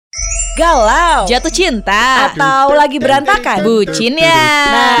galau, jatuh cinta, atau lagi berantakan? bucin ya.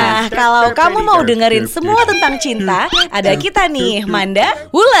 Nah, kalau kamu mau dengerin semua tentang cinta, ada kita nih, Manda,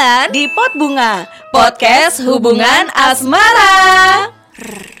 Wulan di Pot Bunga, podcast hubungan asmara.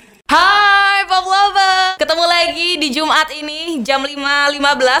 Hai Pop Lover, ketemu lagi di Jumat ini jam 5.15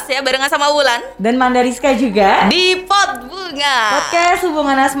 ya, barengan sama Wulan dan Manda Rizka juga di Pot Bunga, podcast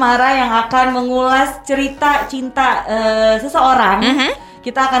hubungan asmara yang akan mengulas cerita cinta seseorang.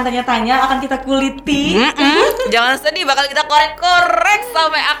 Kita akan tanya-tanya, akan kita kuliti. Jangan sedih, bakal kita korek-korek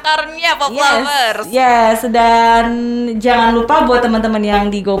sampai akarnya Pop Lovers. Yes, dan jangan lupa buat teman-teman yang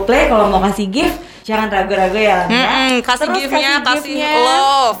di GoPlay kalau mau kasih gift, jangan ragu-ragu ya. Kasih Terus gift-nya, kasih gift-nya.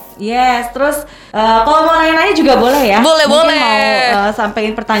 love. Yes, terus kalau mau nanya-nanya juga boleh ya. Boleh. Mungkin mau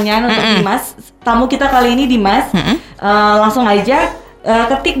sampein pertanyaan untuk Dimas. Tamu kita kali ini Dimas. Langsung aja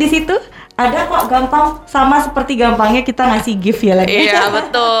ketik di situ. Ada kok, gampang, sama seperti gampangnya kita ngasih gift ya lagi. Iya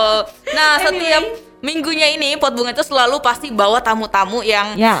betul. Nah setiap minggunya ini Pot Bunga itu selalu pasti bawa tamu-tamu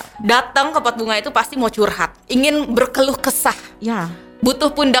yang datang ke Pot Bunga itu pasti mau curhat, ingin berkeluh kesah. Ya.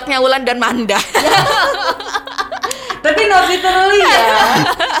 Butuh pundaknya Wulan dan Manda. Tapi not literally ya.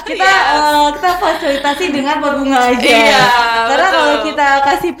 Kita fasilitasi dengan Pot Bunga aja. Iya, karena betul. kalau kita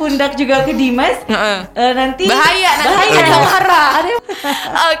kasih pundak juga ke Dimas, nanti bahaya. Ada.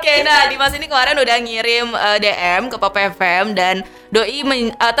 Oke, nah Dimas ini kemarin udah ngirim DM ke Pop FM dan Doi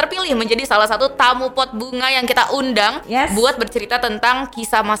terpilih menjadi salah satu tamu Pot Bunga yang kita undang buat bercerita tentang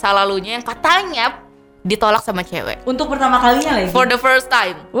kisah masa lalunya yang katanya ditolak sama cewek. Untuk pertama kalinya lagi. For the first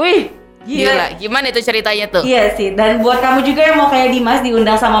time. Wih, gila. Gimana itu ceritanya tuh? Iya sih, dan buat kamu juga yang mau kayak Dimas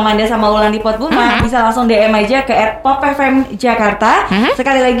diundang sama Manda sama Wulan di Pot Bunga, bisa langsung DM aja ke @popfmjakarta.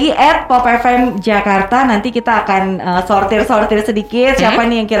 Sekali lagi @popfmjakarta. Nanti kita akan sortir sedikit siapa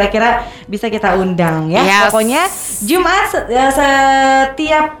nih yang kira-kira bisa kita undang ya. Yes. Pokoknya Jumat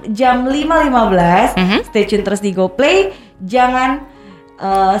setiap jam 5.15 stay tune terus di GoPlay. Jangan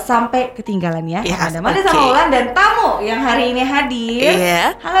sampai ketinggalan ya. Yes, Ada Manda sama Wulan dan tamu yang hari ini hadir.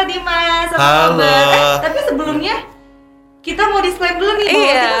 Iya. Halo Dimas, apa Halo. kabar? Tapi sebelumnya kita mau disclaimer dulu nih bahwa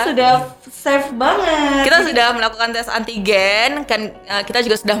kita sudah safe banget. Kita sudah melakukan tes antigen, kan kita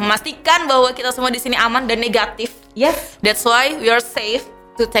juga sudah memastikan bahwa kita semua di sini aman dan negatif. Yes. That's why we are safe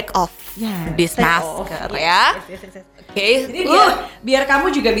to take off this masker ya. Yes. Oke. Jadi biar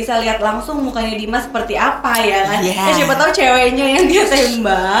kamu juga bisa lihat langsung mukanya Dimas seperti apa ya kan. Yes. Siapa tahu ceweknya yang dia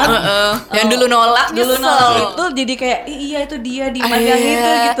tembak. Yang dulu nolak itu jadi kayak iya itu dia Dimas yang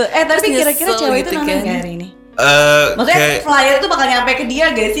itu gitu. Tapi Terus kira-kira nyesel cewek gitu itu nonton kan. nggak hari ini? Maksudnya flyer tuh bakal nyampe ke dia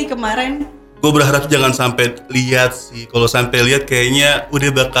gak sih kemarin? gue berharap jangan sampai lihat sih. Kalau sampai lihat kayaknya udah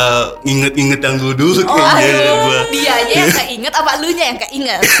bakal inget-inget yang dulu kayaknya gue. Dianya yang keinget apa lunya yang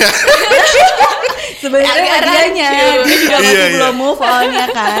keinget? Sebenarnya dianya dia juga masih belum move on ya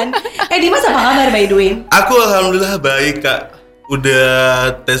kan. Dimas apa kabar by the way? Aku alhamdulillah baik kak.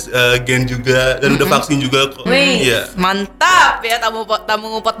 Udah tes gen juga dan udah vaksin juga kok. Iya. Mantap ya tamu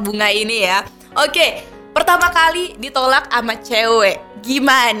Pot Bunga ini ya. Oke, pertama kali ditolak sama cewek.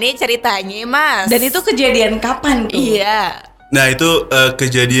 Gimana ceritanya, Mas? Dan itu kejadian kapan tuh? Iya. Nah itu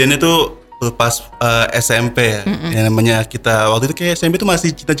kejadiannya tuh pas SMP ya. Yang namanya kita waktu itu kayak SMP tuh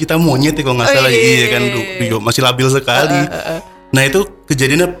masih cita-cita monyet ya kalau nggak salah. Iya kan, masih labil sekali. Nah itu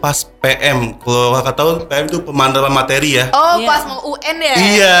kejadiannya pas PM. Kalau kakak tahu PM itu pemantapan materi ya. Oh pas mau UN ya?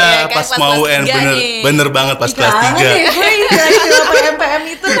 Iya, kan pas mau UN bener banget pas kelas 3. PM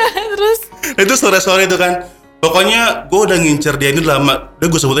itu. Terus? Itu sore-sore itu kan. Pokoknya gue udah ngincer dia ini lama. Udah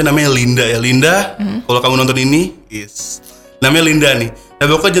gue sebutin namanya Linda ya. Linda, kalau kamu nonton ini, namanya Linda nih. Nah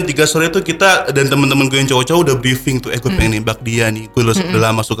pokoknya jam 3 sore itu kita dan temen-temen gue yang cowok-cowok udah briefing tuh. Gue pengen nembak dia nih. Gue udah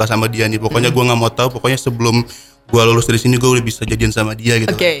lama suka sama dia nih. Pokoknya gue gak mau tahu. Pokoknya sebelum gue lulus dari sini gue udah bisa jadian sama dia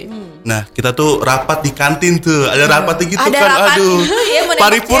gitu. Oke. Nah kita tuh rapat di kantin tuh. Ada rapatnya gitu Ada kan. rapat. Aduh. Iya, mau nembak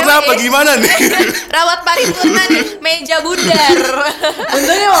Paripurna cewek. apa gimana nih? Rawat paripurna nih, meja bundar.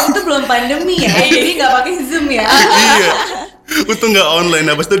 Untungnya waktu itu belum pandemi ya, jadi nggak pakai Zoom ya. Iya. Untung nggak online.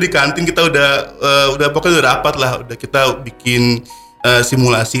 Habis itu di kantin kita udah pokoknya udah rapat lah. Udah kita bikin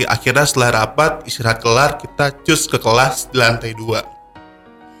simulasi. Akhirnya setelah rapat istirahat kelar kita cus ke kelas di lantai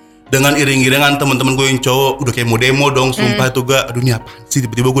 2. Dengan iring-iringan teman-teman gue yang cowok udah kayak mau demo dong. Sumpah itu aduh ini apaan sih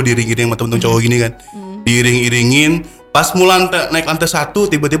tiba-tiba gue diiring-iring sama temen-temen cowok gini kan. Diiring-iringin. Pas mulai naik lantai 1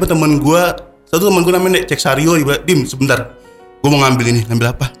 tiba-tiba temen gue namanya Cek Sario. Dim sebentar. Gue mau ngambil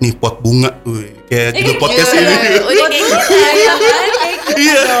apa? Nih pot bunga. Kayak gitu podcast ini. Udah kayak gitu ya kan?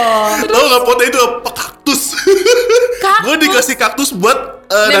 Iya. Tahu nggak potnya itu apa? Kaktus. Gue dikasih kaktus buat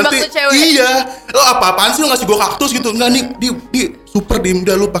nembak nanti. tuh cewek. Iya. Lo apa-apaan sih lo ngasih gue kaktus gitu? Enggak nih, di super dim.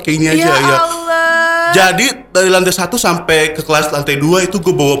 Udah lu pakai ini aja Ya ya. Allah. Jadi dari lantai 1 sampai ke kelas lantai 2 itu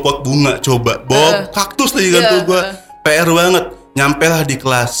gue bawa pot bunga, bawa kaktus lagi kan tuh gue PR banget. Nyampe lah di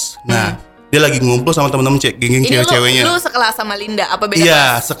kelas. Nah, dia lagi ngumpul sama teman-teman geng cewek-ceweknya. Lu sekelas sama Linda apa beda kelas? Iya,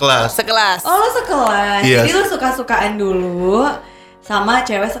 sekelas. Oh, lu sekelas. Yes. Jadi lu suka-sukaan dulu sama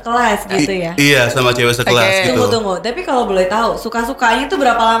cewek sekelas gitu ya? Iya, sama cewek sekelas gitu. Tunggu. Tapi kalau boleh tahu, suka-sukanya itu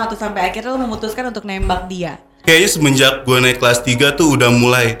berapa lama tuh sampai akhirnya lu memutuskan untuk nembak dia? Kayaknya semenjak gue naik kelas 3 tuh udah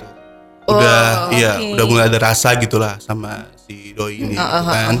mulai tuh. Udah mulai ada rasa gitulah sama si doi ini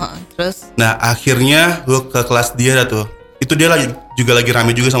kan. Terus? Nah, akhirnya gue ke kelas dia dah tuh. Itu dia lagi rame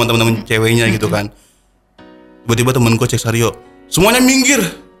juga sama teman-teman ceweknya gitu kan. Tiba-tiba temen gue cek Sario, semuanya minggir.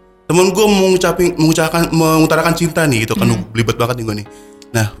 Temen gue mengutarakan cinta nih gitu kan, belibet banget nih gue nih.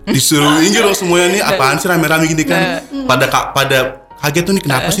 Nah, disuruh minggir dong semuanya nih, apaan sih rame-rame gini kan. Pada kaget tuh nih,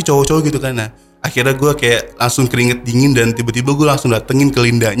 kenapa sih cowok-cowok gitu kan. Nah, akhirnya gue kayak langsung keringet dingin dan tiba-tiba gue langsung datengin ke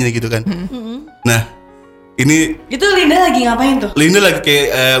Lindanya gitu kan. Nah, ini itu Linda lagi ngapain tuh? Linda lagi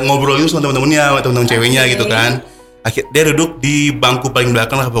kayak ngobrol gitu sama temen-temennya, sama temen-temen ceweknya gitu kan. Dia duduk di bangku paling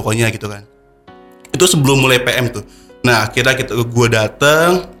belakang lah pokoknya gitu kan. Itu sebelum mulai PM tuh. Nah, akhirnya gue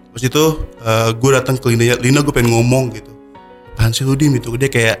datang, terus itu gue datang ke Linda gue pengen ngomong gitu. Apaan sih lu Dim gitu.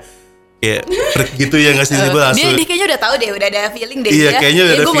 Dia kayak freak gitu ya nggak sih, tiba langsung. Dia kayaknya udah tahu deh, udah ada feeling deh. Iya, kayaknya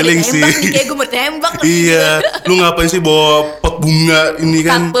udah ada feeling sih. Kayak gue mau tembak. Iya, lu ngapain sih bawa pot bunga ini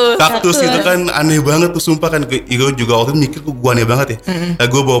kan, kaktus gitu kan, aneh banget tuh sumpah kan. Gue juga waktu itu mikir gue aneh banget ya. Nah,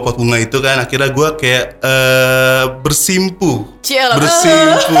 gue bawa pot bunga itu kan, akhirnya gue kayak bersimpu.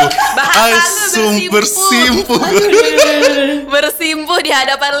 Bersimpu di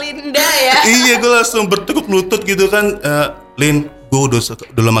hadapan Linda ya. Iya, gue langsung bertekuk lutut gitu kan. Lin, gue udah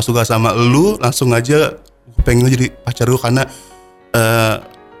lama suka sama lu, langsung aja pengen lu jadi pacar gue karena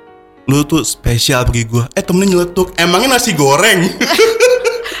lu tuh spesial bagi gue. Temennya nyeletuk, emangnya nasi goreng?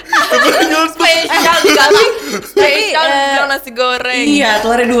 Spesial nasi goreng. Iya,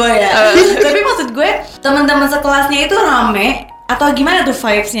 telurnya 2 ya. Tapi maksud gue, teman-teman sekelasnya itu rame atau gimana tuh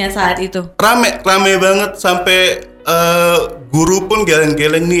vibes-nya saat itu? Rame banget sampai guru pun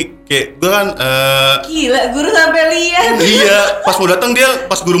geleng-geleng nih. Kayak gue kan gila, guru sampai lihat. Iya,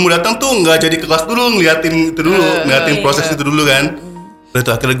 pas guru mau datang tuh nggak jadi ke kelas dulu, ngeliatin itu dulu, ngeliatin proses itu dulu kan. Lalu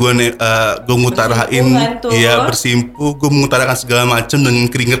itu akhirnya gue ngutarain, iya bersimpu, gue mengutarakan segala macam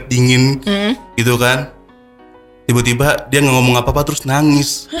dengan keringet dingin, gitu kan. Tiba-tiba dia nggak ngomong apa-apa terus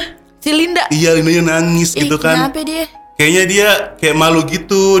nangis. Si Linda? Iya, Lindanya nangis gitu kan. Kenapa dia? Kayaknya dia kayak malu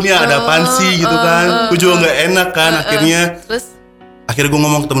gitu, nih ada apaan sih gitu kan. Gue juga nggak enak kan, akhirnya gue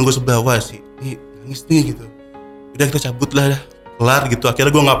ngomong ke temen gue sebelah, wah sih, nih nangis nih gitu. Udah kita cabut lah dah, kelar gitu.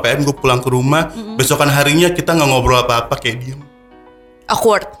 Akhirnya gue nggak PM, gue pulang ke rumah. Besokan harinya kita nggak ngobrol apa-apa, kayak diem.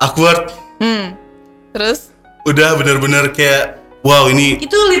 Awkward. Terus? Udah bener-bener kayak wow ini.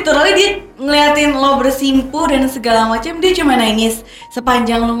 Itu literally dia ngeliatin lo bersimpu dan segala macam, dia cuma nangis.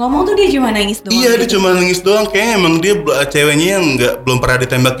 Sepanjang lo ngomong tuh dia cuma nangis doang. Iya, dia cuma nangis doang. Kayaknya emang dia ceweknya yang belum pernah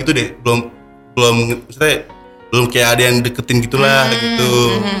ditembak gitu deh. Maksudnya belum kayak ada yang deketin gitulah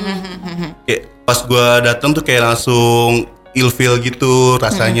gitu. Kayak pas gue datang tuh kayak langsung ilfeel gitu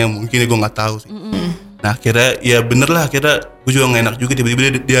rasanya. Mungkin gue nggak tahu sih. Nah, akhirnya ya bener lah, akhirnya gue juga gak enak juga,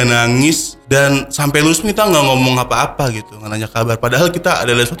 tiba-tiba dia nangis. Dan sampai lulus kita gak ngomong apa-apa gitu, gak nanya kabar. Padahal kita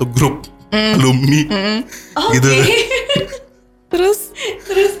adalah suatu grup alumni gitu. Terus?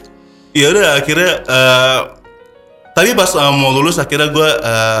 Ya udah akhirnya tapi pas mau lulus akhirnya gue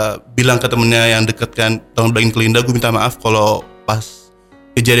bilang ke temennya yang deket kan, tolong bilangin ke Linda, gue minta maaf kalau pas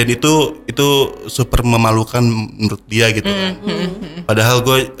kejadian itu super memalukan menurut dia gitu kan. Padahal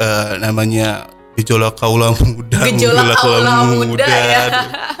gue namanya gejolak kaula muda ya.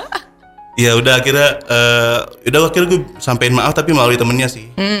 Ya udah akhirnya gue sampein maaf tapi melalui temennya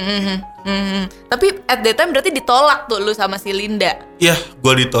sih. Tapi at that time berarti ditolak tuh lu sama si Linda? Iya,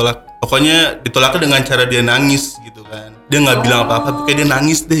 gue ditolak. Pokoknya ditolaknya dengan cara dia nangis gitu kan. Dia nggak bilang apa-apa, kayak dia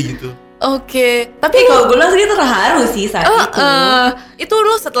nangis deh gitu. Oke. Tapi kalau gue langsung itu terharu sih saat itu. Itu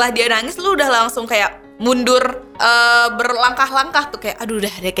lu setelah dia nangis lu udah langsung kayak mundur berlangkah-langkah tuh kayak aduh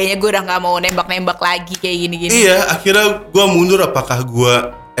udah deh kayaknya gue udah nggak mau nembak-nembak lagi kayak gini-gini. Iya, akhirnya gue mundur. Apakah gue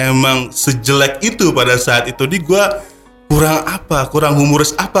emang sejelek itu pada saat itu? Gue kurang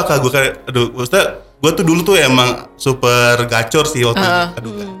humoris apakah gue kayak maksudnya gue tuh dulu tuh emang super gacor sih waktu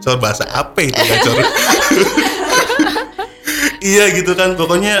gacor bahasa apa itu gacor. Iya gitu kan,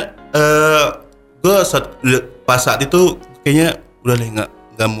 pokoknya gue pas saat itu kayaknya udah deh nggak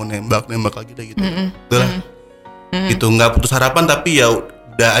mau nembak lagi deh gitu. Udah lah. Gitu nggak putus harapan tapi ya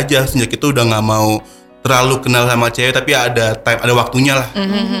udah aja, sejak itu udah nggak mau terlalu kenal sama cewek, tapi ada waktunya lah.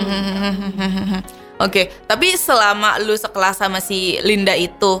 Oke, tapi selama lu sekelas sama si Linda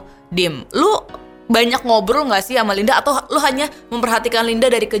itu, Dim, lu banyak ngobrol nggak sih sama Linda, atau lu hanya memperhatikan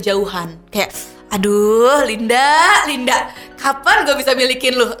Linda dari kejauhan? Kayak, aduh Linda, kapan gue bisa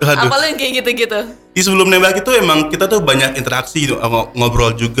milikin lu? Apa lu yang kayak gitu-gitu? Sebelum nembak itu emang kita tuh banyak interaksi,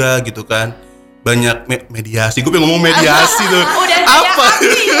 ngobrol juga gitu kan. Banyak mediasi, gue pengen ngomong mediasi tuh. Udah apa?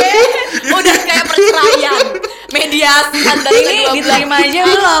 Udah kayak perceraian. Mediasi antara ini diterima aja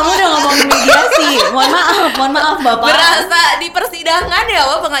belum? Udah ngomong mediasi. Mohon maaf Bapak. Berasa di persidangan ya,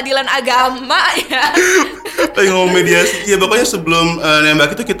 pengadilan agama ya. Pengen ngomong mediasi. Ya pokoknya sebelum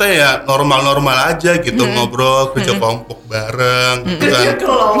nembak itu kita ya normal-normal aja gitu, ngobrol, kerja kelompok bareng gitu kan. Kerja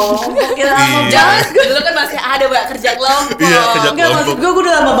kelompok. Jangan, dulu kan masih ada Mbak kerja kelompok. Iya, kerja Enggak, kelompok. maksud gue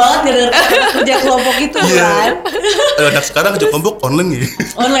udah lama banget gak denger kerja kelompok itu kan. Anak sekarang kerja kelompok online gitu.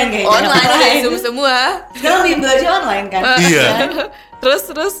 Online kayaknya. Online, Zoom semua. Sekarang bimbel aja online kan. Iya.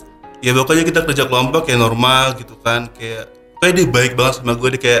 Terus Ya pokoknya kita kerja kelompok kayak normal gitu kan, kayak dia baik banget sama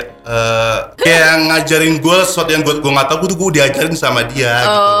gue, dia kayak ngajarin gue sesuatu yang gue nggak tahu, gue diajarin sama dia.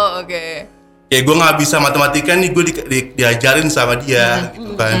 Oh, gitu. oke. Kayak gue nggak bisa matematika nih, gue diajarin sama dia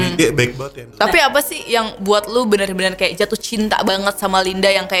gitu kan. Dia baik banget ya. Tapi apa sih yang buat lu benar-benar kayak jatuh cinta banget sama Linda,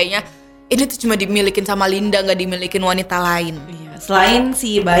 yang kayaknya ini tuh cuma dimilikin sama Linda, nggak dimilikin wanita lain? Iya, selain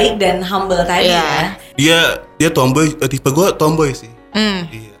si baik dan humble tadi ya. Dia tomboy, tipe gue tomboy sih.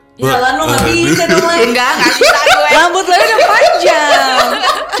 Iya. Ya lah, lo gak bisa dong lah. Enggak bisa gue. Rambut lo udah panjang.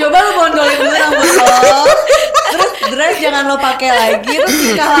 Coba lo bondolin dulu rambut lo. Terus dress jangan lo pakai lagi. Terus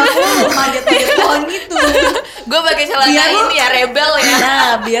tingkah laku lo manjat-manjat pohon gitu. Gue pakai celana ini ya, rebel ya.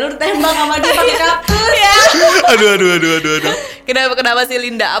 Nah, biar lo ditembak sama dia pakai kaptur ya. Aduh. Kenapa sih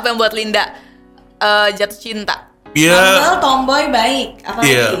Linda? Apa yang buat Linda jatuh cinta? Iya. Humble, tomboy, baik. Apa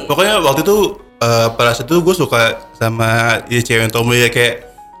Iya. lagi? Pokoknya waktu itu pada saat itu gue suka sama cewek yang tomboy ya,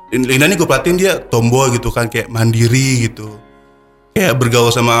 kayak Linda nih gue perhatiin dia tomboy gitu kan, kayak mandiri gitu, kayak bergaul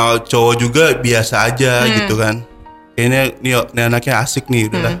sama cowok juga biasa aja gitu kan. Kayaknya nih anaknya asik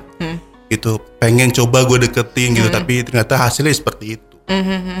nih, udahlah gitu, pengen coba gue deketin gitu, tapi ternyata hasilnya seperti itu.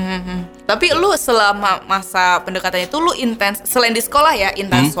 Tapi lu selama masa pendekatan itu lu intens, selain di sekolah ya,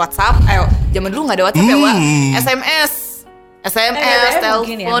 intens WhatsApp, zaman dulu nggak ada WhatsApp ya, Wak. SMS,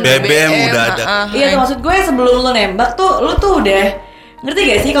 telepon, BBM udah ada. Iya, maksud gue sebelum lu nembak tuh, lu tuh udah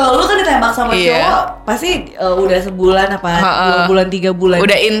ngerti gak sih, kalau lu kan ditembak sama cowok pasti udah sebulan apa 2 bulan 3 bulan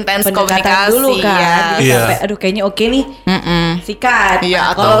udah intens komunikasi dulu kan. Jadi sampai aduh kayaknya oke nih, sikat.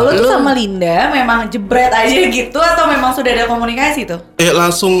 Iya, kalau lu tuh sama Linda memang jebret aja gitu, atau memang sudah ada komunikasi tuh?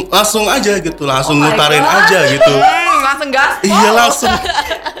 Langsung aja gitu, langsung ngutarin aja gitu. Langsung gas. Iya langsung.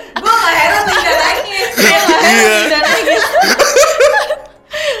 Gue gak heran Linda nangis. Iya.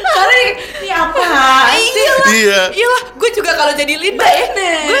 Karena ini apa? Iyalah, gue juga kalau jadi Linda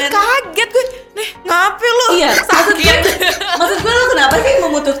gue kaget, gue ngapain lu? Iya, sakit. Maksud gue lu kenapa sih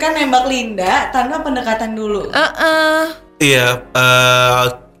memutuskan nembak Linda tanpa pendekatan dulu? Iya,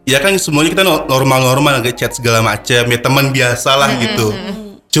 ya kan semuanya kita normal kayak chat segala macam, ya teman biasa lah gitu.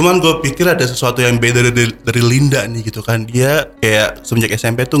 Cuman gue pikir ada sesuatu yang beda dari Linda nih gitu kan. Dia kayak semenjak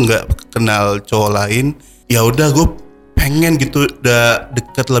SMP tuh nggak kenal cowok lain. Ya udah, gue pengen gitu udah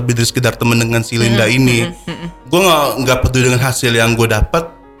deket lebih dari sekedar temen dengan si Linda ini. Gue nggak peduli dengan hasil yang gue dapat.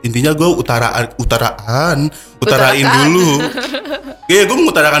 Intinya gue utarain dulu. Iya, gue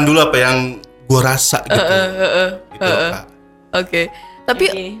mengutarakan dulu apa yang gue rasa gitu. Gitu Kak. Oke. Tapi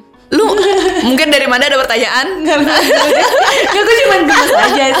lu mungkin dari mana ada pertanyaan? Nggak, gue cuma gemes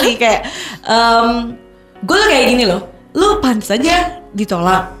aja sih kayak gue tuh kayak gini loh. Lu pantas aja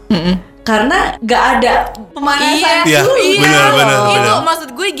ditolak. Karena gak ada pemanasan dulu. Benar. Itu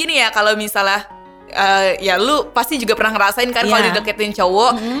maksud gue gini ya, kalau misalnya ya lu pasti juga pernah ngerasain kan kalau dideketin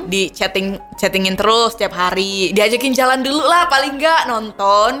cowok, di chattingin terus tiap hari, diajakin jalan dulu lah, paling nggak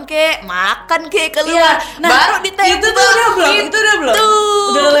nonton kek, makan kek, keluar, baru ditembak. Itu tuh udah belum? Itu udah belum?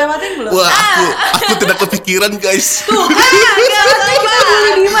 Udah lewatin belum? Wah, aku tidak kepikiran guys. Tuh, kita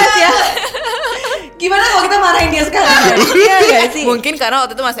bully Dimas ya. Gimana kalau kita marahin dia sekarang? Iya gak sih? Mungkin karena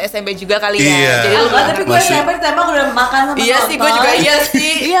waktu itu masih SMP juga kali ya. Iya. Jadi tapi gue SMP ditembak udah makan sama iya nonton. sih, gue juga iya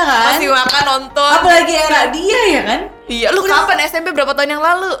sih. Iya kan? Masih makan nonton. Apalagi era dia ya kan? Iya, lu kapan SMP, berapa tahun yang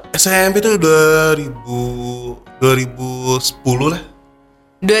lalu? SMP tuh 2010 lah.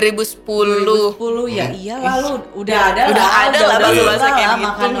 2010 ya iya lalu udah ada lah bahasa kayak gitu.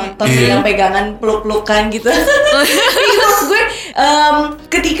 Makan nonton yang pegangan peluk-pelukan gitu. Maksud gue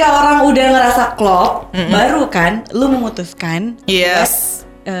ketika orang udah ngerasa klop, baru kan lu memutuskan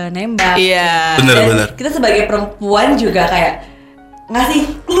nembak. Iya. Bener. Kita sebagai perempuan juga kayak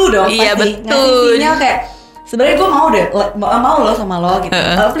ngasih clue dong. Iya, pasti betul. ngasih sinyal kayak sebenarnya gue mau lo sama lo gitu.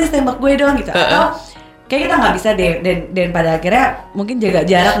 Please tembak gue dong gitu. Atau kayak kita nggak bisa deh dan pada akhirnya mungkin jaga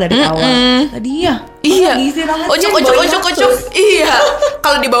jarak dari awal. Tadi iya. Ucuk. Iya.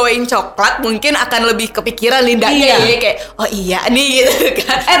 Kalau dibawain coklat mungkin akan lebih kepikiran Lindanya ya kayak oh iya nih gitu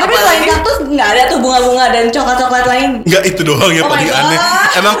kan. Tapi selain kaktus nggak ada tuh bunga-bunga dan coklat-coklat lain? Nggak, itu doang ya paling aneh.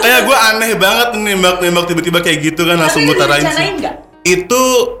 Emang kayak gue aneh banget nembak tiba-tiba kayak gitu kan langsung gue tarain sih. Itu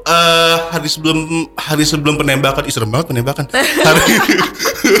hari sebelum penembakan, serem banget penembakan.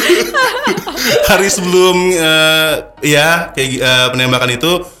 Hari sebelum penembakan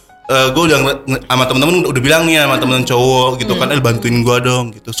itu gue udah sama temen-temen udah bilang nih sama temen cowok gitu kan, bantuin gue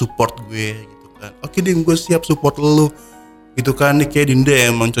dong gitu, support gue gitu kan. Oke deh, gue siap support lu gitu kan. Nih kayak Dinda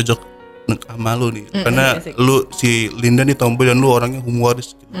emang cocok sama lu nih, karena lu si Linda nih tomboy dan lu orangnya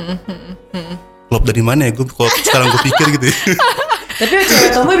humoris gitu. Klop dari mana ya gue kalau sekarang gue pikir gitu ya. Tapi cewek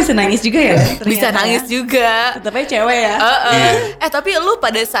tomboy bisa nangis juga ya? Bisa nangis juga. Tetap aja cewek ya. Tapi lu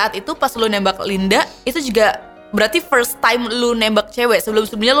pada saat itu pas lu nembak Linda itu juga berarti first time lu nembak cewek.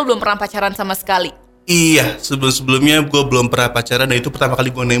 Sebelum-sebelumnya lu belum pernah pacaran sama sekali? Iya, sebelum-sebelumnya gue belum pernah pacaran dan itu pertama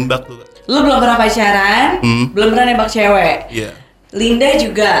kali gue nembak tuh. Lu belum pernah pacaran, belum pernah nembak cewek. Iya. Linda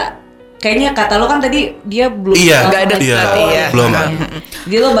juga. Kayaknya kata lu kan tadi dia belum nggak ada belum.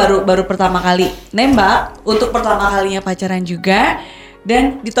 Jadi lo baru pertama kali nembak untuk pertama kalinya pacaran juga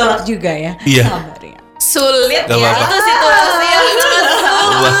dan ditolak juga ya. Iya. Sabar ya. Sulit ya itu situasi yang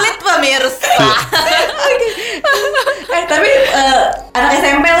sulit pemirsa. Tapi anak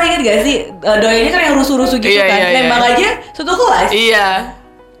SMP lo inget gak sih doanya kan yang rusuh-rusuh gitu kan. Nembak aja satu kelas. Iya.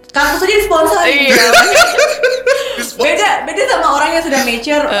 Kampus aja sponsor. Iya. Beda sama orang yang sudah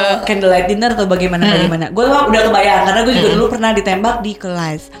mature candlelight dinner atau bagaimana. Gue udah kebayang karena gue juga dulu pernah ditembak di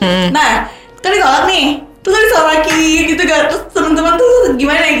kelas. Nah, kan ditolak nih. Terus disorakin gitu kan. Terus teman-teman tuh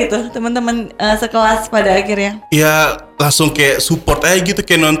gimana gitu? Teman-teman sekelas pada akhirnya. Ya langsung kayak support aja gitu,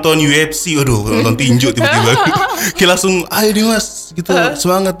 kayak nonton UFC. Aduh, nonton tinju tiba-tiba. Kayak langsung ayo Dimas gitu,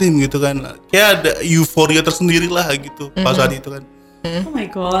 semangat tim gitu kan. Kayak ada euforia tersendiri lah gitu pas saat itu kan. Oh my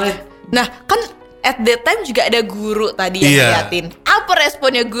god. Nah, kan at that time juga ada guru tadi yang ngeliatin. Apa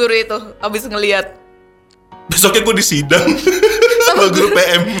responnya guru itu abis ngeliat? Besoknya gue disidang sama guru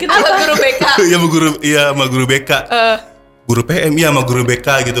PM. Sama guru BK. Sama guru BK. Guru PM sama guru BK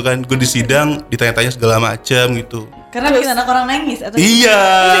gitu kan. Gue disidang, ditanya-tanya segala macam gitu. Karena bikin anak orang nangis atau Iya.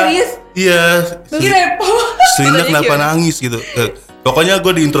 Serius? Iya. Linda kenapa gimana? nangis gitu. Pokoknya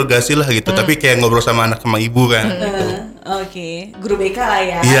gue diinterogasi lah gitu, tapi kayak ngobrol sama anak sama ibu kan gitu. Oke, guru BK lah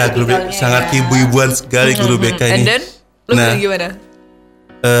ya. Iya, guru BK sangat ibu-ibuan sekali guru BK ini. And then, lu gimana?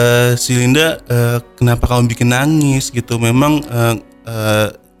 Si Linda, kenapa kamu bikin nangis gitu? Memang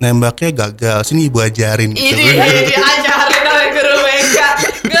nembaknya gagal. Sini ibu ajarin gitu. Ini diajarin oleh guru BK.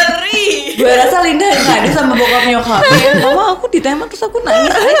 Ngeri. Gue rasa Linda ngadu sama bokap nyokapnya. Mama aku ditembak terus aku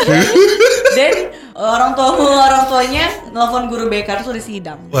nangis aja. Dan orang tuanya nelfon guru BK terus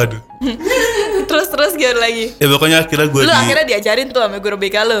disidang. Waduh. Terus gimana lagi? Ya pokoknya akhirnya gue akhirnya diajarin tuh sama guru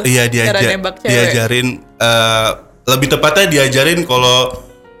BK lu. Iya, diajarin. Lebih tepatnya diajarin kalau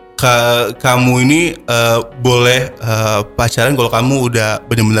kamu ini boleh pacaran kalau kamu udah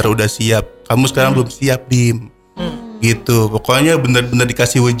benar-benar udah siap. Kamu sekarang belum siap, Dim. Gitu. Pokoknya benar-benar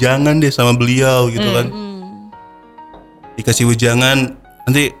dikasih wejangan deh sama beliau gitu kan. Dikasih wejangan,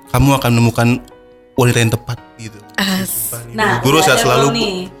 nanti kamu akan menemukan wanita yang tepat gitu. Nah, guru saya selalu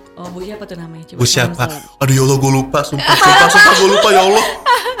nih. Oh, Bu siapa tuh namanya? Coba Bu siapa? Aduh ya Allah, gue lupa. Sumpah gue lupa ya Allah.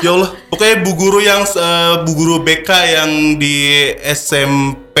 Ya Allah. Pokoknya Bu guru BK yang di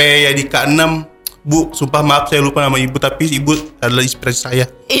SMP ya di K6. Bu, sumpah maaf saya lupa nama ibu, tapi ibu adalah inspirasi saya.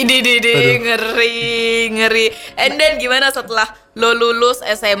 Ngeri. And then gimana setelah lo lulus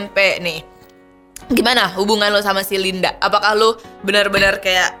SMP nih? Gimana hubungan lo sama si Linda? Apakah lo benar-benar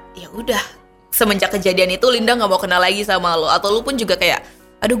kayak ya udah semenjak kejadian itu Linda nggak mau kenal lagi sama lo, atau lo pun juga kayak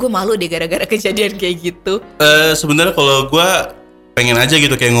aduh gue malu deh gara-gara kejadian kayak gitu? Sebenarnya kalau gue pengen aja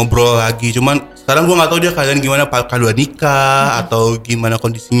gitu kayak ngobrol lagi, cuman sekarang gue nggak tahu dia keadaan gimana, apakah udah nikah atau gimana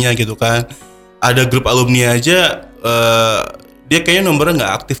kondisinya gitu kan. Ada grup alumni aja, dia kayaknya nomornya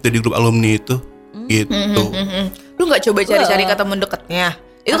nggak aktif dari grup alumni itu, gitu. Lu nggak coba cari-cari ke temen dekatnya?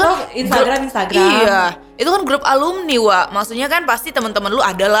 Itu atau kan Instagram. Iya, itu kan grup alumni, Wak. Maksudnya kan pasti teman-teman lu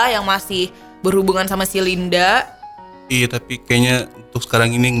adalah yang masih berhubungan sama si Linda. Iya, tapi kayaknya untuk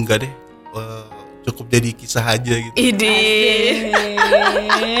sekarang ini enggak deh. Cukup jadi kisah aja gitu.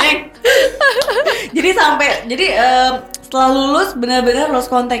 Jadi setelah lulus benar-benar lost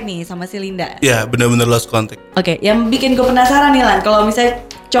contact nih sama si Linda. Iya, benar-benar lost contact. Oke, yang bikin gue penasaran nih Lan, kalau misalnya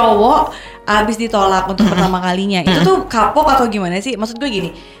cowok abis ditolak untuk pertama kalinya, itu tuh kapok atau gimana sih? Maksud gue gini,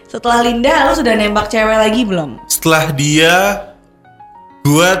 setelah Linda lo sudah nembak cewek lagi belum? Setelah dia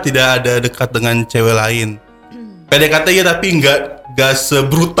Gua tidak ada dekat dengan cewek lain. PDKT ya tapi nggak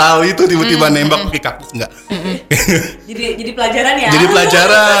sebrutal itu tiba-tiba nembak pakai kaktus nggak. Jadi pelajaran ya. Jadi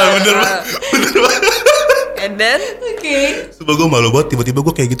pelajaran, bener banget. And then, Oke. Sumpah gue malu banget tiba-tiba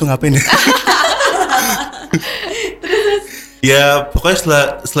gue kayak gitu ngapain ya? Ya pokoknya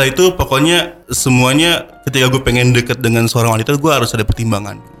setelah itu pokoknya semuanya ketika gue pengen deket dengan seorang wanita gue harus ada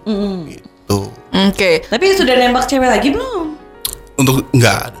pertimbangan gitu. Oke. Tapi sudah nembak cewek lagi belum? Untuk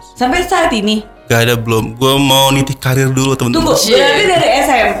nggak ada, Sampai saat ini? nggak ada belum. Gue mau niti karir dulu temen-temen. Tunggu, berarti dari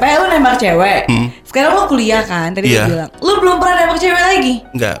SMP lu nembak cewek. Sekarang lu kuliah kan? Tadi Iya. lu bilang. Lu belum pernah nembak cewek lagi?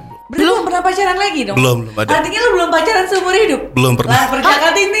 Nggak, Berarti belum pernah pacaran lagi dong? belum ada. Artinya lu belum pacaran seumur hidup? Belum pernah. Lah, perjaka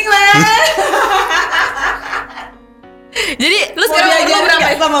tinting lah. Jadi lu sekarang umur lu berapa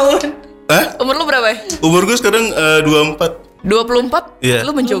ya? Sama Ulun. Hah? Umur lu berapa ya? Umur gue sekarang 24. 24? Iya.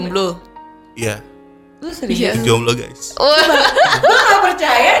 Lu menjomblo. Iya, Lu serius? jomblo guys. Wah. Gue gak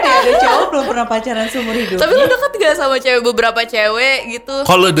percaya deh ada cowok belum pernah pacaran seumur hidup. Tapi lu deket gak sama beberapa cewek gitu?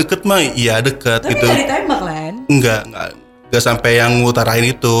 Kalau deket mah iya deket Tapi gitu. gak ditembak kan? Enggak sampai yang ngutarain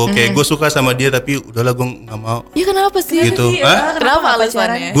itu. Kayak gue suka sama dia tapi udahlah gue nggak mau. Ya kenapa sih? Gitu. Sih, Hah? Kenapa gak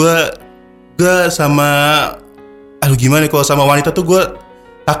alasannya? Gue sama gimana kalau sama wanita tuh gue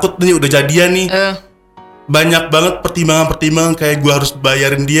takut nih udah jadian nih. Banyak banget pertimbangan kayak gue harus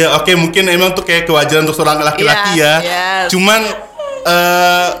bayarin dia. Oke, mungkin emang tuh kayak kewajaran untuk seorang laki-laki ya. Yes. Cuman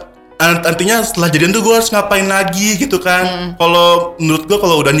artinya setelah jadian tuh gue harus ngapain lagi gitu kan. Kalau menurut gue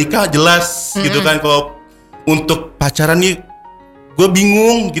kalau udah nikah jelas gitu kan. Kalau untuk pacaran nih gue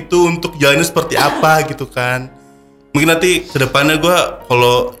bingung gitu untuk jalannya seperti apa gitu kan. Mungkin nanti kedepannya gue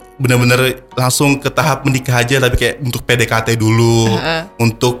kalau benar-benar langsung ke tahap menikah aja, tapi kayak untuk PDKT dulu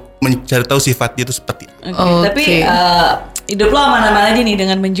untuk mencari tahu sifat dia itu seperti apa. Oke. Tapi hidup lo aman-aman aja nih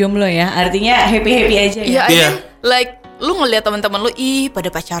dengan menjomblo ya. Artinya happy-happy aja ya. Iya, Iya. like lu ngeliat teman-teman lu pada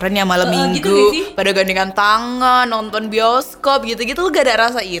pacarannya malam minggu, gitu gak sih? pada gandengan tangan, nonton bioskop gitu-gitu, lu gak ada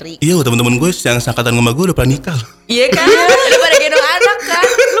rasa iri? Iya, teman-teman gue yang seangkatan sama gue udah pernah nikah loh. Iya kan? Udah pada gendong anak kan?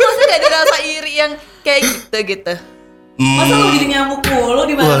 Lu masa gak ada rasa iri yang kayak gitu-gitu? Masa lo jadi nyamuk mulu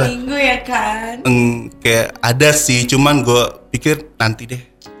di malam Wah. minggu ya kan? Kayak ada sih, cuman gue pikir nanti deh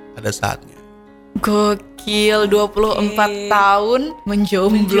ada saatnya. Gokil, 24 tahun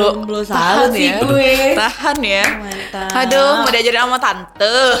menjomblo. Menjomblo, Tahan salut sih ya. gue. Tahan ya. Mantap. Aduh, mau diajarin sama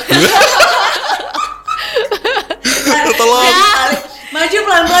tante. Tolong. Maju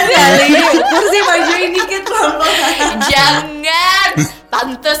pelan-pelan kali. Kursi majuin dikit pelan-pelan. Jangan.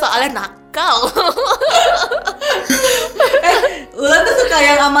 Tante soalnya nakal. Ulan tuh suka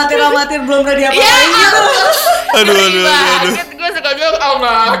yang amatir-amatir belum pernah diapa-apain gitu. Aduh. Gue suka juga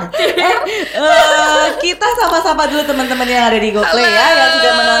amatir. Kita sapa-sapa dulu teman-teman yang ada di GoPlay ya, yang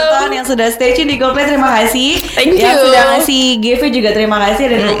sudah menonton, yang sudah stay tune di GoPlay, terima kasih. Thank Yang you. sudah ngasih GV juga terima kasih.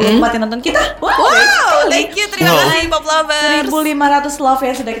 Ada 24 yang nonton kita. Wow, thank you, terima kasih Pop Lovers. 1.500 love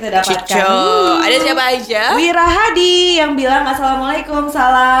yang sudah kita dapatkan. Cico, ada siapa aja? Wira Hadi yang bilang assalamualaikum,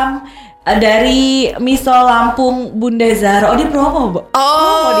 salam dari Miso Lampung Bunda Zahra. Oh dia promo, Bo.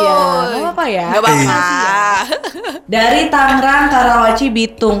 Promo dia. Gak apa-apa ya. Gak apa-apa. Makasih ya. Dari Tangerang, Karawaci,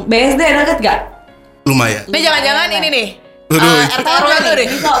 Bitung. BSD deket gak? Lumayan. Nih jangan-jangan ini nih. Aduh. RT RW tuh deh.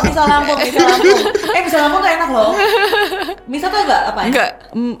 Miso Lampung. Miso Lampung tuh enak loh. Miso tuh apa ya? Enggak.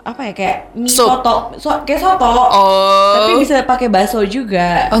 Apa ya, kayak mie Sup. soto. Kayak soto. Oh. Tapi bisa pakai bakso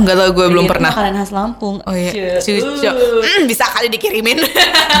juga. Oh enggak tahu, gue belum Itu pernah. makanan khas Lampung. Oh iya, Cico. Bisa kali dikirimin.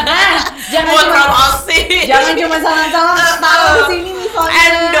 Nah, jangan Buat cuma promosi. jangan cuma salam-salam tahu di sini misonya.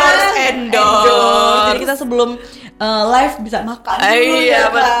 Endorse. Jadi kita sebelum live bisa makan dulu. Iya, ya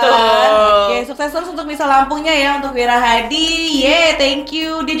kan? betul. Oke, sukses terus untuk Miso Lampungnya ya, untuk Wira Hadi. Thank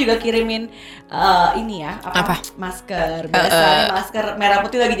you. Dia juga kirimin ini ya, Apa? masker. Biasanya masker merah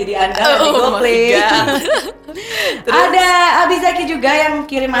putih lagi jadi andal di Oh my GoPlay. God. Ada Abizaki juga yang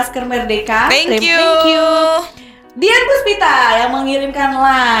kirim masker Merdeka. Thank you. Dian Puspita yang mengirimkan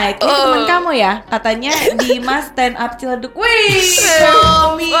like. Ini Oh. teman kamu ya? Katanya Dimas stand up Ciledug. Wih,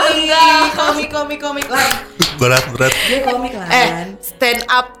 komik lah. Berat. Dia komik lah. Stand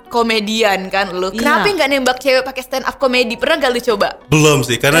up komedian kan lu. Iya. Kenapa nggak nembak cewek pakai stand up komedi? Pernah gak lu coba? Belum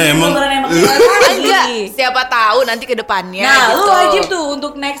sih, karena emang Enggak. Siapa tahu nanti ke depannya Nah, gitu. lu wajib tuh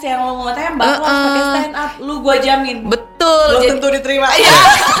untuk next yang lu mau tembak, lu harus pakai stand up. Lu gua jamin. Betul. Belum Jadi- tentu diterima. Iya.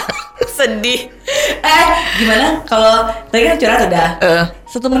 Sedih. Gimana kalau tadi kan curhat udah.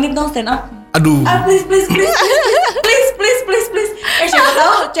 1 menit dong stand up. aduh. Please. Siapa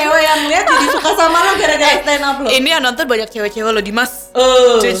tahu cewek yang lihat jadi suka sama lo gara-gara stand up lo. Ini yang nonton banyak cewek-cewek lo, Dimas.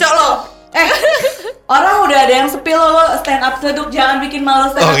 Cocok lo. Orang udah ada yang sepil lo stand up seduk, jangan bikin malu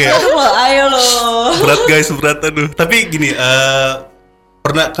stand up Oke. seduk lo. Ayo lo. Berat guys, berat aduh. Tapi gini,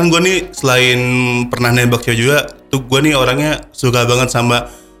 pernah kan gue nih selain pernah nembak cewek juga, tuh gue nih orangnya suka banget sama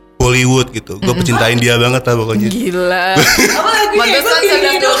Bollywood gitu. Gue pecintain dia banget lah pokoknya. Gila. Mantesan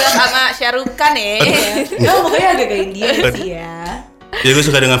sudah sama Syarukan ya. Ya pokoknya agak kayak India sih ya. Ya gue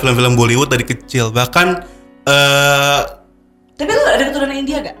suka dengan film-film Bollywood dari kecil. Bahkan tapi lu ada keturunan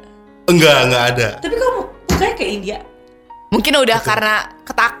India gak? Enggak ada. Tapi kamu mukanya kayak India. Mungkin udah karena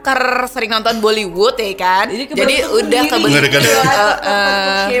ketakar sering nonton Bollywood ya kan. Jadi udah kebentuk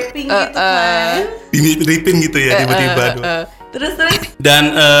shaping gitu kan. Ini ripin gitu ya tiba-tiba. Terus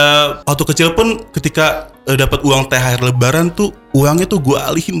dan waktu kecil pun ketika dapat uang THR lebaran tuh uangnya tuh gue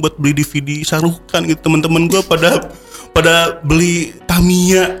alihin buat beli DVD Syarukan gitu. Teman-teman gue pada beli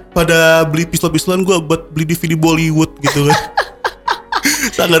Tamiya, pada beli pistol-pistolan, gue buat beli DVD Bollywood gitu kan.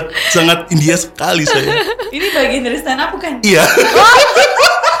 sangat India sekali saya. Ini bagian dari stand up bukan? Iya.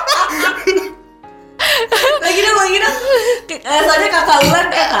 lagi dong. Soalnya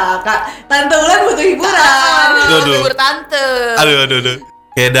tante Ulan butuh hiburan. Hibur tante. Aduh.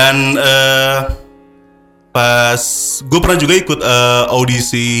 Oke, dan pas gue pernah juga ikut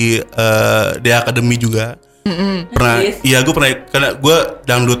audisi The Academy juga. Pernah, iya gue pernah, karena gue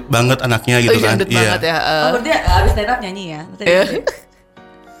dangdut banget anaknya gitu kan. Dangdut banget ya. Berarti abis stand up nyanyi ya?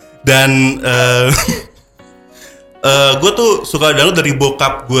 Dan gue tuh suka dangdut dari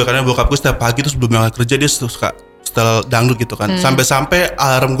bokap gue, karena bokap gue setiap pagi tuh sebelum berangkat kerja dia suka setel dangdut gitu kan. Sampai-sampai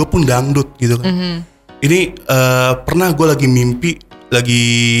alarm gue pun dangdut gitu kan. Ini pernah gue lagi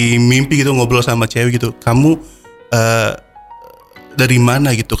mimpi gitu ngobrol sama cewek gitu. Kamu dari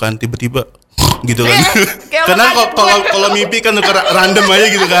mana gitu kan? Tiba-tiba gitu kan. Karena kalau mimpi kan random aja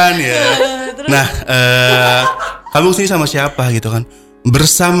gitu kan ya. Nah, kamu sini sama siapa gitu kan?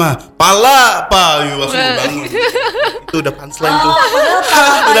 Bersama Pala apa? Langsung bangun. Itu udah punchline tuh.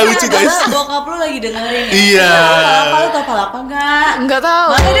 Udah lucu guys. Bokap lu lagi dengerin ya? Iya. Palapa lu tau Palapa enggak? Enggak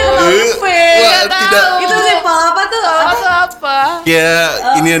tahu. Mana dia ketawa fake? Enggak tahu. Itu sih Palapa tuh apa? Ya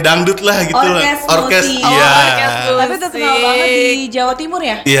ini dangdut lah gitu lah. Orkes. Iya. Tapi terkenal banget di Jawa Timur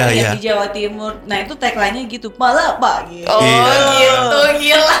ya? Iya. Di Jawa Timur. Nah itu tagline-nya gitu, Palapa gitu. Oh gitu,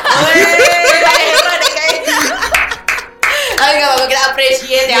 gila. Tapi gak apa-apa, kita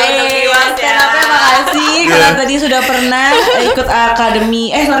appreciate ya untuk viewers ya. Makasih karena tadi sudah pernah ikut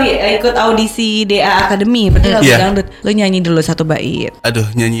ikut audisi DA Academy. Berarti lagu dangdut. Lu nyanyi dulu satu bait. Aduh,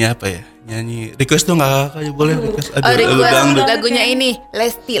 nyanyi apa ya? Nyanyi request dong kakak aja boleh request. Request dangdut. Lagunya ini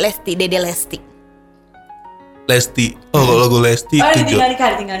Lesti, Dede Lesti. Oh lagu Lesti. Tinggal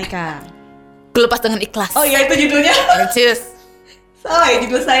nikah. Kelepas dengan ikhlas. Oh iya itu judulnya. Cheers. Salah ya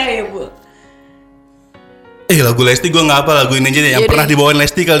judul saya ya Bu. Lagu Lesti gue gak apa, lagu ini aja yang pernah dibawain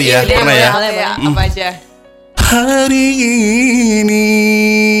Lesti kali ya. Pernah ya? Apa aja? Hari ini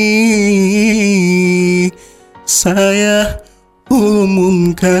saya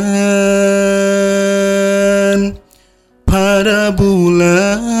umumkan pada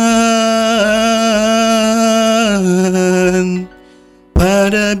bulan,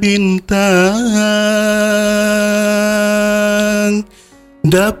 pada bintang,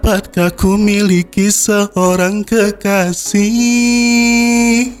 dapatkah ku miliki seorang kekasih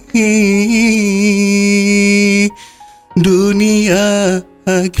dunia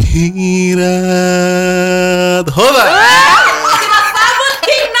akhirat. Hola. Sabut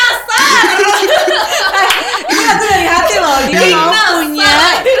King Nasar. Ini lagu dari hati loh. Dia mau punya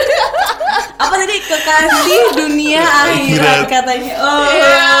apa tadi kekasih dunia akhirat katanya.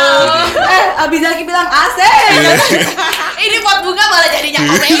 Abis lagi bilang asik. Ini pot bunga malah jadinya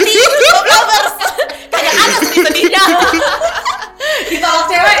komedi. Lovers. Kayak ada sedih-sedihnya. Ditolak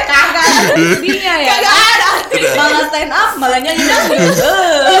cewek kagak ada sedihnya ya. Kagak ada. Malah stand up malah nyanyi dangdut.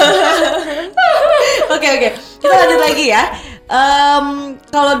 Oke. Kita lanjut lagi ya.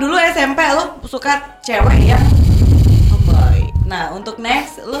 Kalau dulu SMP lu suka cewek yang tomboy. Nah, untuk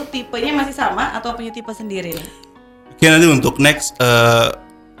next lu tipenya masih sama atau punya tipe sendiri nih? Oke, nanti untuk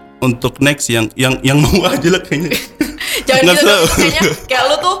next yang mau aja lah kayaknya. Jangan gitu kayaknya kayak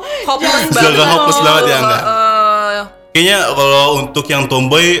lu tuh hopeless banget. Hopeless banget ya enggak. Kayaknya kalau untuk yang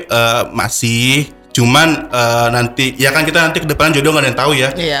tomboy masih, cuman nanti ya kan kita nanti ke depan jodoh nggak ada yang tahu ya.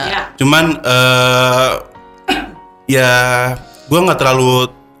 Iya. Cuman ya gue nggak terlalu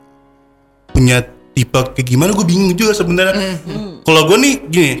punya tipe kayak gimana, gue bingung juga sebenarnya. Kalau gue nih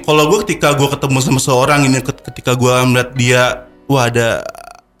gini, kalau gue ketika gue ketemu sama seorang ini, ketika gue melihat dia, wah ada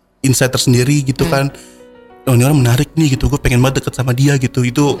insight tersendiri gitu kan. Oh ini orang menarik nih gitu, gue pengen banget deket sama dia gitu,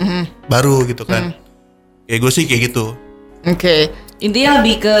 itu baru gitu kan. Kayak gue sih kayak gitu. Oke. Intinya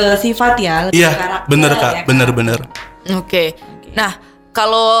lebih ke sifat ya, lebih iya, karakter. Bener kak, ya, bener. Oke. Nah,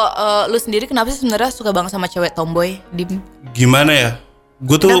 kalau lu sendiri kenapa sih sebenarnya suka banget sama cewek tomboy, Dim? Gimana ya?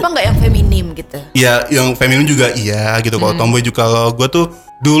 gue tuh kenapa nggak yang feminim gitu? Ya yang feminim juga iya gitu. Kalau tomboy juga, kalau gue tuh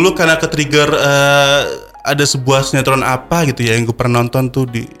dulu karena ke-trigger ada sebuah sinetron apa gitu ya yang gue pernah nonton tuh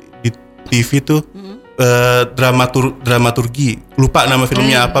di TV tuh. Dramaturgi, lupa nama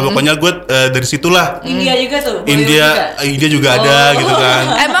filmnya apa, pokoknya gue dari situlah. India juga tuh. India juga ada gitu kan.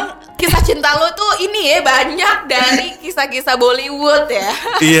 Emang kisah cinta lo tuh ini ya banyak dari kisah-kisah Bollywood ya.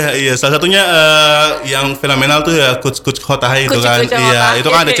 Iya, salah satunya yang fenomenal tuh ya Kuch Hotai itu kan. Kuch Iya, Hotai. itu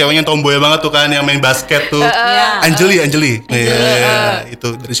kan ada ceweknya tomboy banget tuh kan yang main basket tuh. Anjali. Iya, itu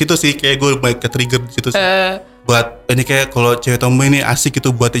dari situ sih kayak gue mulai ke-trigger di situ sih. Buat ini kayak kalau cewek tomboy ini asik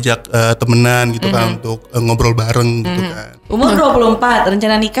gitu buat ajak temenan gitu kan untuk ngobrol bareng gitu kan. Umur 24,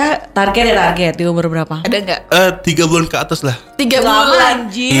 rencana nikah target di umur berapa? Ada nggak? 3 bulan ke atas lah. 3 bulan.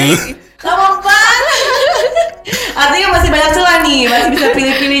 Anjir. Lama banget. Artinya masih banyak celah nih, masih bisa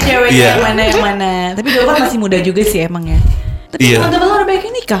pilih-pilih ceweknya yang mana. Tapi 24 masih muda juga sih emang ya. Tapi teman-teman lo udah banyak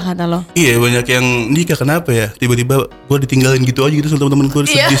yang nikah kata lo. Iya, banyak yang nikah. Kenapa ya? Tiba-tiba gue ditinggalin gitu aja gitu sama teman-teman gue.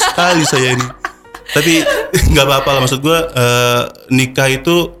 Sedih sekali saya ini. Tapi nggak apa-apa lah, maksud gue nikah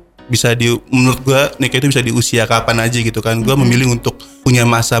itu bisa menurut gue nikah itu bisa di usia kapan aja gitu kan. Gue memilih untuk punya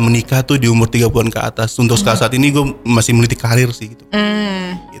masa menikah tuh di umur 30-an ke atas. Untuk saat ini gue masih meniti karir sih gitu.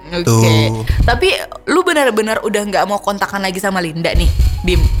 Gitu. Okay. Tapi lu benar-benar udah nggak mau kontakan lagi sama Linda nih,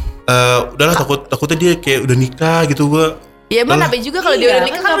 Dim? Udahlah, takutnya dia kayak udah nikah gitu. Gue ya emang namanya juga kalau dia udah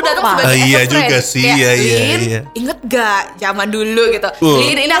nikah kan lu datang sebagai iya friend. juga sih. Kayak, Iya. Ingat gak zaman dulu gitu.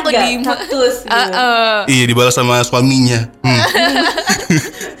 Lin, ini aku di kaktus gitu. Iya, dibalas sama suaminya.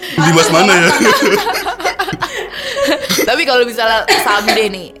 Dimas mana ya? Tapi kalau misalnya someday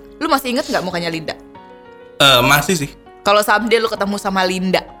nih, lu masih inget nggak mukanya Linda? Masih sih. Kalau someday lu ketemu sama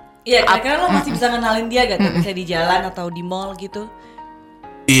Linda, iya, kira-kira lo masih bisa kenalin dia gak? Bisa di jalan atau di mall gitu?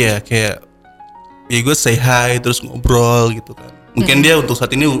 Iya, kayak ya gue say hi terus ngobrol gitu kan. Mungkin dia untuk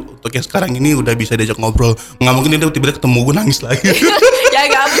saat ini, untuk yang sekarang ini udah bisa diajak ngobrol. Nggak mungkin dia tiba-tiba ketemu gue nangis lagi. Ya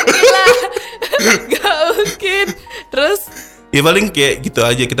gak mungkin lah. Gak mungkin. Terus ya paling kayak gitu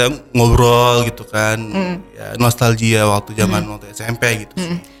aja, kita ngobrol gitu kan. Ya nostalgia waktu zaman waktu SMP gitu.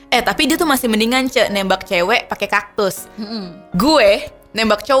 tapi dia tuh masih mendingan nembak cewek pakai kaktus. Gue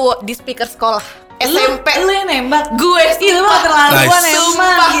nembak cowok di speaker sekolah. SMP. Lu yang nembak? Gue sih. Lu mah terlaluan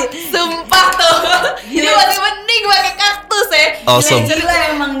emang. Sumpah tuh. Dia masih mending pakai kaktus ya. Awesome. Gila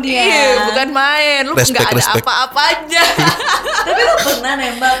emang dia. Iya, bukan main. Lu gak ada apa-apanya. Tapi lu pernah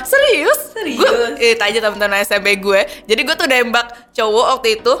nembak? Serius? Gue tanya teman-teman SMP gue. Jadi gue tuh nembak cowok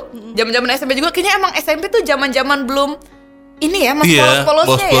waktu itu. Zaman-zaman SMP juga. Kayaknya emang SMP tuh zaman-zaman belum ini ya, mas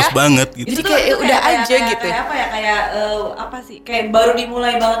polos-polosnya ya. Polos banget gitu. Jadi kayak udah aja gitu. Kayak apa ya, kayak apa sih? Kayak baru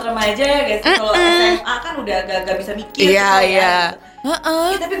dimulai banget remaja ya guys. Kalau SMA kan udah gak bisa mikir. Iya.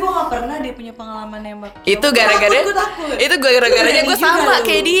 Ya, tapi gue gak pernah dia punya pengalaman nembak. Itu gara-gara takut. Itu gara-garanya gue sama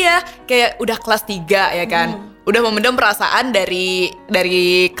kayak dia. Kayak udah kelas 3 ya kan. Udah memendam perasaan dari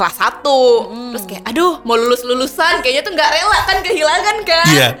kelas 1. Terus kayak aduh mau lulusan kayaknya tuh gak rela kan, kehilangan kan.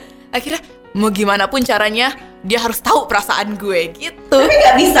 Iya. Akhirnya mau gimana pun caranya dia harus tahu perasaan gue gitu. Tapi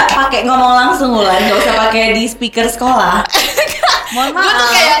gak bisa pakai ngomong langsung Ulan, gak usah pakai di speaker sekolah. Mohon maaf. Gue tuh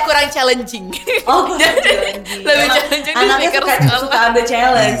kayak kurang challenging. Oh, challenging. Lebih challenging di anaknya speaker suka ambil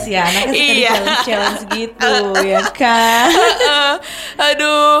challenge ya. Anaknya suka di challenge gitu ya kan.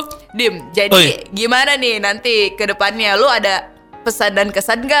 Aduh, Dim. Jadi gimana nih nanti ke depannya? Lu ada pesan dan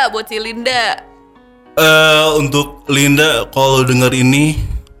kesan gak buat si Linda? Untuk Linda, kalau denger ini,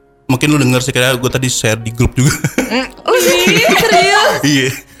 mungkin lu denger sih, karena gue tadi share di grup juga. Oh iya, serius? Iya,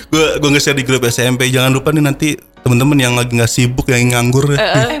 gue nge-share di grup SMP. Jangan lupa nih nanti temen-temen yang lagi nggak sibuk, yang nganggur.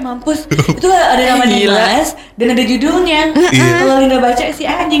 Mampus, itu ada nama Dimas dan ada judulnya. Kalau Linda baca si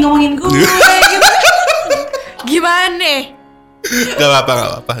anjing ngomongin gue. Gimana? Gak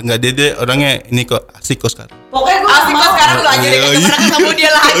apa-apa. Nggak, dia orangnya ini kok asik kok sekarang. Pokoknya gue asik kok sekarang lu aja deh pernah ketemu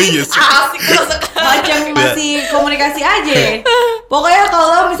dia lagi. Asik kok sekarang. Macam masih komunikasi aja. Pokoknya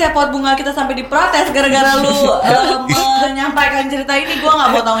kalau misalnya pot bunga kita sampai diprotes gara-gara lu menyampaikan cerita ini, gue nggak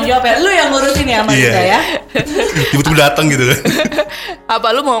mau tanggung jawab ya. Lu yang ngurusin ya sama Linda ya. Tiba-tiba datang gitu kan.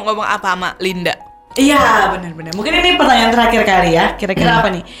 Apa lu mau ngomong apa sama Linda? Iya benar-benar. Mungkin ini pertanyaan terakhir kali ya. Kira-kira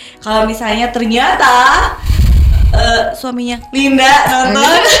apa nih? Kalau misalnya ternyata suaminya Linda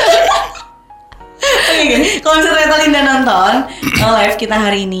nonton. Kalau misalnya ternyata Linda nonton live kita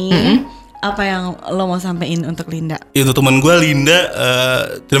hari ini, apa yang lo mau sampein untuk Linda? Ya, untuk teman gue Linda,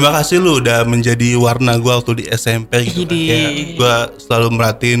 terima kasih lu udah menjadi warna gue waktu di SMP gitu kan. Kayak gue selalu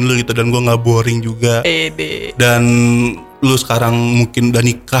merhatiin lu gitu, dan gue nggak boring juga. Dan lu sekarang mungkin udah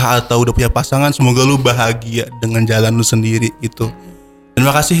nikah atau udah punya pasangan, semoga lu bahagia dengan jalan lu sendiri gitu.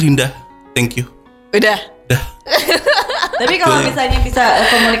 Terima kasih Linda, thank you. Udah. Tapi kalau misalnya bisa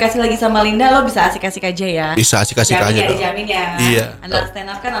komunikasi lagi sama Linda, lo bisa asik-asik aja ya. Bisa asik-asik aja dong. Dijamin ya. Iya. Anak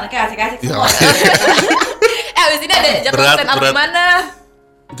stand up kan anaknya asik-asik semua. Abis ini ada jadwal stand up di mana?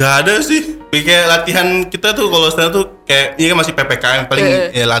 Gak ada sih. Kayak latihan kita tuh kalau stand up tuh kayak ini kan masih PPKM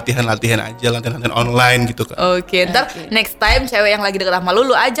paling ya latihan aja, latihan online gitu kan. Oke, ntar next time cewek yang lagi deket sama lu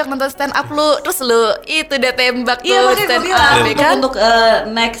ajak nonton stand up lu, terus lu itu udah tembak tuh stand up, ya kan? Untuk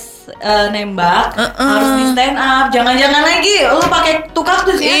next nembak harus di stand up, jangan lagi lu pakai tuh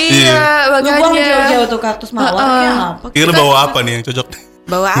kaktus ya. Iya, lu buang jauh-jauh tuh kaktus mawar kayak apa? Kira bawa apa nih yang cocok?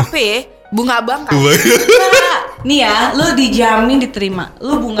 Bawa apa ya? Bunga bangkai. Nih ya, lu dijamin diterima.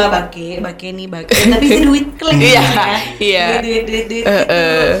 Lu bunga bake nih bake, tapi itu duit klik ya. Iya. Duit.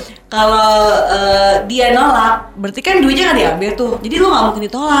 Kalau dia nolak, berarti kan duitnya nggak diambil tuh. Jadi lu nggak mungkin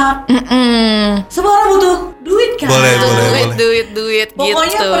ditolak. Semua orang butuh duit kan. Boleh. Duit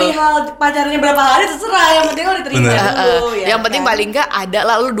Pokoknya gitu. perihal pacarnya berapa hari terserah, yang penting lo diterima dulu. Yang penting paling nggak ada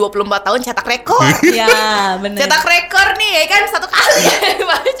lah lu 24 tahun cetak rekor. Iya, benar. Cetak rekor nih ya kan satu kali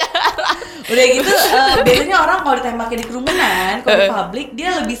pacaran. Udah gitu biasanya orang kalau ditembakin di kerumunan, kalau di publik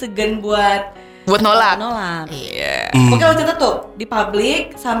dia lebih segan buat nolak. Iya. Pokoknya lo catat tuh di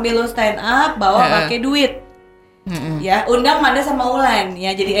publik sambil lo stand up bawa pakai duit. Ya, undang Manda sama Ulan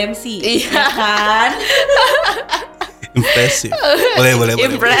ya jadi MC. Iya ya kan? Impresif. Boleh.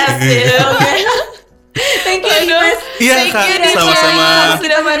 Impresif. Thank you Dimas. Iya Kak, sama-sama.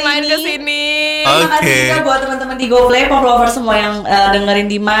 Sudah main-main ke sini. Terima kasih juga buat teman-teman di GoPlay, Pop Lover semua yang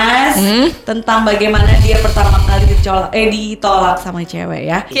dengerin Dimas tentang bagaimana dia pertama kali ditolak sama cewek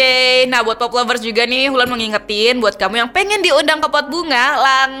ya. Oke, nah buat Pop Lovers juga nih, Hulan mengingetin buat kamu yang pengen diundang ke Pot Bunga,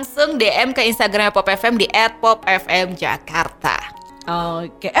 langsung DM ke Instagramnya Pop FM di @popfmjakarta.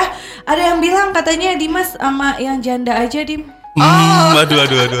 Oke, ada yang bilang katanya Dimas sama yang janda aja, Dim.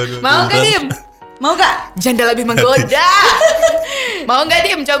 Aduh. Mau gak, Dim? Mau gak? Janda lebih menggoda. Mau gak,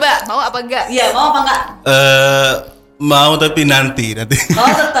 Dim? Coba, mau apa enggak? Iya, mau apa enggak? Mau tapi nanti. Oh,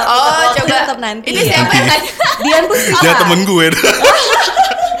 tetap. Coba tetap nanti. Ini siapa yang tanya? Dian pun sama. Ya temen gue.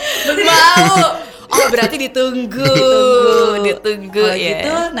 Mau. Oh, berarti ditunggu. Kalau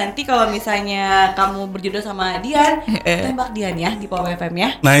gitu nanti kalau misalnya kamu berjodoh sama Dian, tembak Dian ya di Pop FM ya.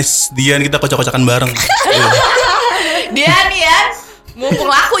 Nice, Dian kita kocak-kocakan bareng. Dian, mumpung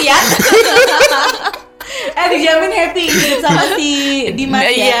laku ya. Dijamin happy hidup sama si Dimas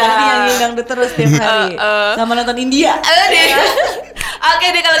ya. Nanti yang dangdut terus tiap hari. Sama nonton India. Oke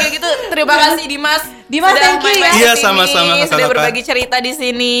deh kalau kayak gitu. Terima kasih Dimas. Dimas, thank you ya. Iya, sama-sama. Sudah berbagi cerita di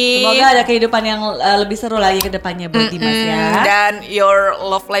sini. Semoga ada kehidupan yang lebih seru lagi ke depannya buat Dimas ya. Dan your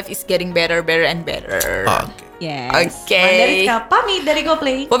love life is getting better and better. Oke. Yes. Oke. Mandariska pamit dari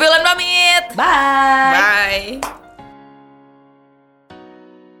GoPlay. Poppy Ulan pamit. Bye. Bye.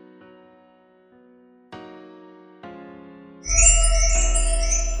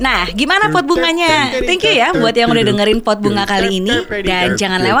 Nah, gimana pot bunganya? Thank you ya buat yang udah dengerin pot bunga kali ini. Dan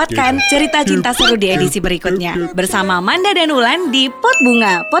jangan lewatkan cerita cinta seru di edisi berikutnya bersama Manda dan Ulan di Pot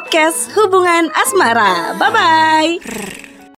Bunga Podcast Hubungan Asmara. Bye-bye.